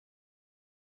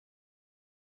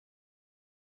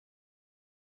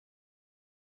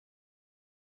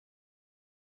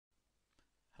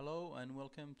Hello and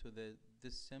welcome to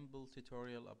this simple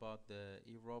tutorial about the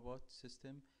eRobot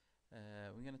system.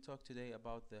 We're going to talk today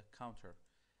about the counter.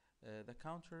 The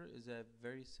counter is a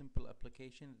very simple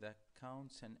application that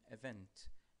counts an event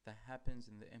that happens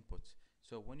in the input.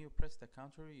 So when you press the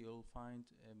counter, you'll find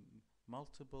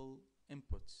multiple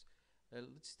inputs.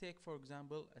 Let's take, for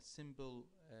example, a simple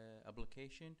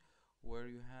application where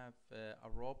you have a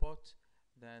robot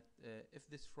that if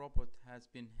this robot has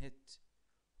been hit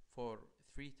for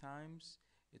 3 times,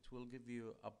 it will give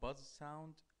you a buzz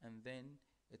sound, and then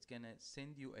it's gonna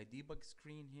send you a debug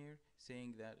screen here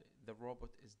saying that the robot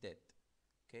is dead.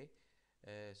 Okay,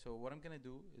 so what I'm gonna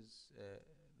do is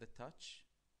the touch.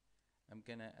 I'm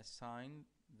gonna assign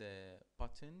the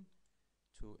button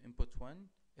to input 1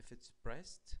 if it's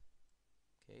pressed.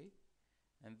 Okay,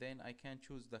 and then I can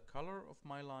choose the color of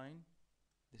my line.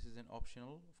 This is an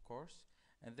optional, of course,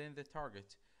 and then the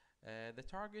target. The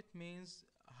target means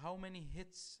how many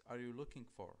hits are you looking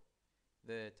for,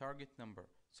 the target number.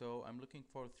 So I'm looking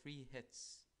for 3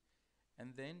 hits.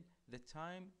 And then the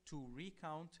time to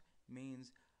recount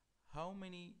means how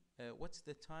many what's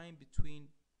the time between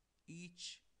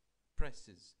each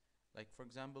presses. Like, for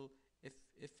example, if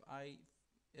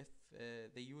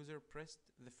the user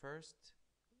pressed the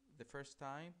first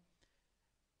time,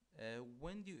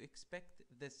 when do you expect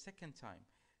the second time?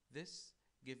 This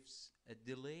gives a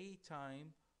delay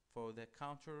time for the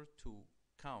counter to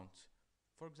count.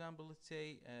 For example, let's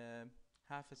say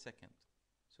half a second.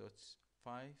 So it's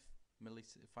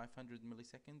 500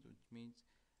 milliseconds, which means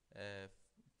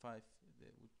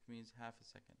which means half a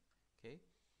second. Okay.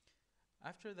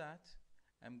 After that,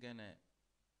 I'm gonna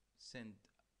send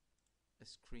a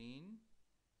screen,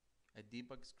 a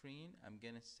debug screen. I'm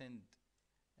gonna send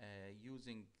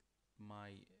using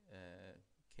my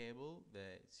cable,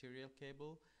 the serial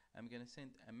cable. I'm gonna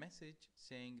send a message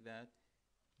saying that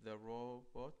the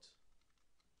robot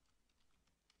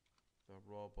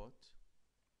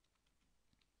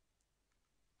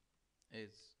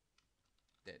is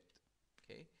dead.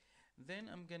 Okay, then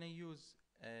I'm gonna use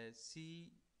a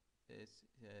C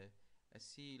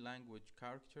language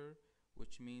character,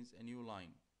 which means a new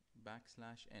line.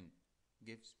 \n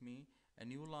gives me a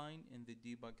new line in the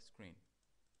debug screen.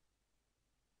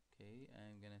 Okay,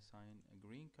 I'm gonna assign a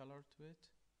green color to it,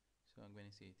 so I'm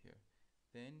gonna see it here.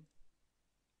 Then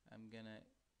I'm gonna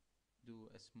do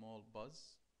a small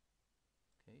buzz.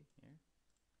 Okay, here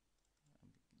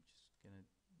I'm just gonna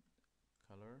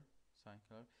assign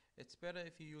color. It's better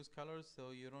if you use colors so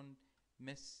you don't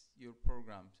miss your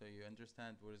program, so you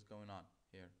understand what is going on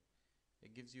here.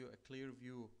 It gives you a clear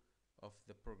view of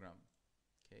the program.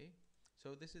 Okay,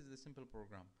 so this is the simple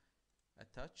program. A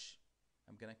touch.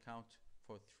 I'm gonna count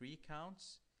for 3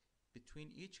 counts.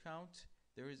 Between each count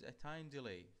there is a time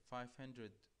delay,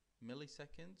 500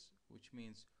 milliseconds, which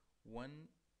means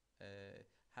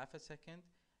half a second.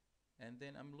 And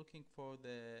then I'm looking for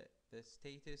the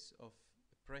status of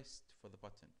pressed for the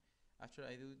button. After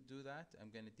I do that,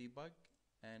 I'm gonna debug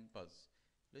and buzz.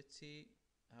 Let's see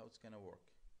how it's gonna work.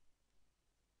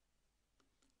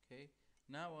 Okay,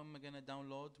 now I'm gonna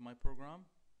download my program.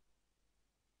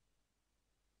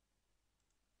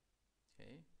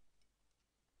 Okay,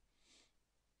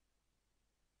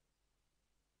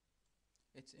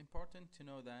 it's important to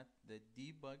know that the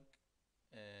debug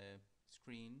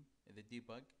screen, the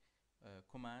debug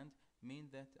command,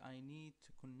 means that I need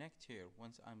to connect here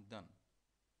once I'm done.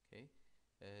 Okay,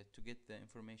 to get the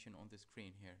information on the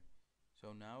screen here.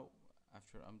 So now,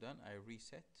 after I'm done, I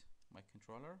reset my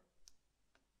controller.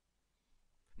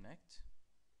 Connect.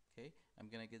 Okay, I'm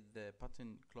gonna get the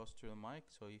button close to the mic,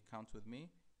 so you count with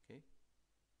me. Okay,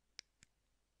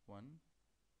 1,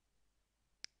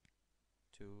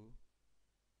 2,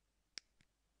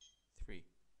 3.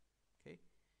 Okay,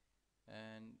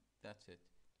 and that's it.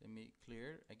 Let me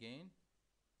clear again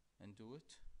and do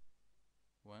it.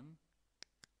 1,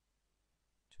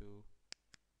 2,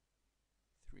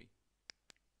 3.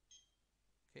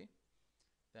 Okay,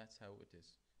 that's how it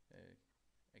is.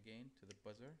 Again to the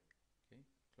buzzer. Okay,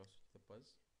 close to the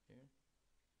buzz here.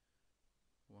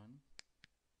 1,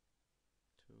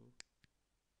 2,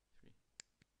 3.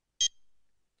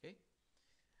 Okay.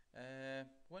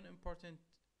 One important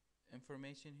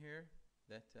information here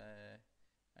that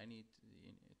I need,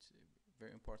 it's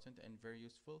very important and very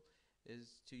useful,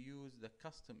 is to use the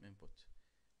custom input.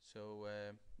 So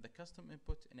the custom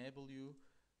input enable you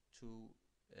to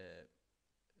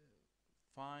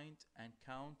find and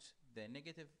count the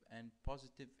negative and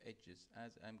positive edges,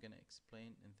 as I'm gonna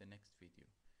explain in the next video.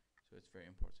 So it's very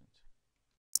important.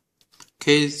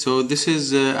 Okay, so this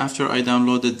is after I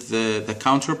downloaded the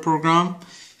counter program.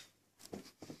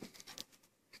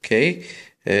 Okay,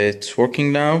 It's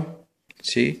working now.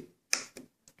 See,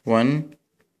 1,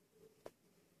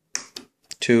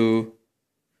 2,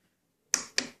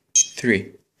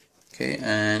 3. Okay,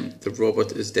 and the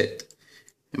robot is dead.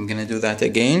 I'm gonna do that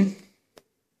again.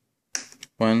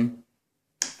 1,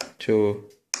 2,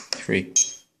 3.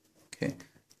 Okay,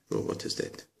 robot is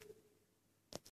dead.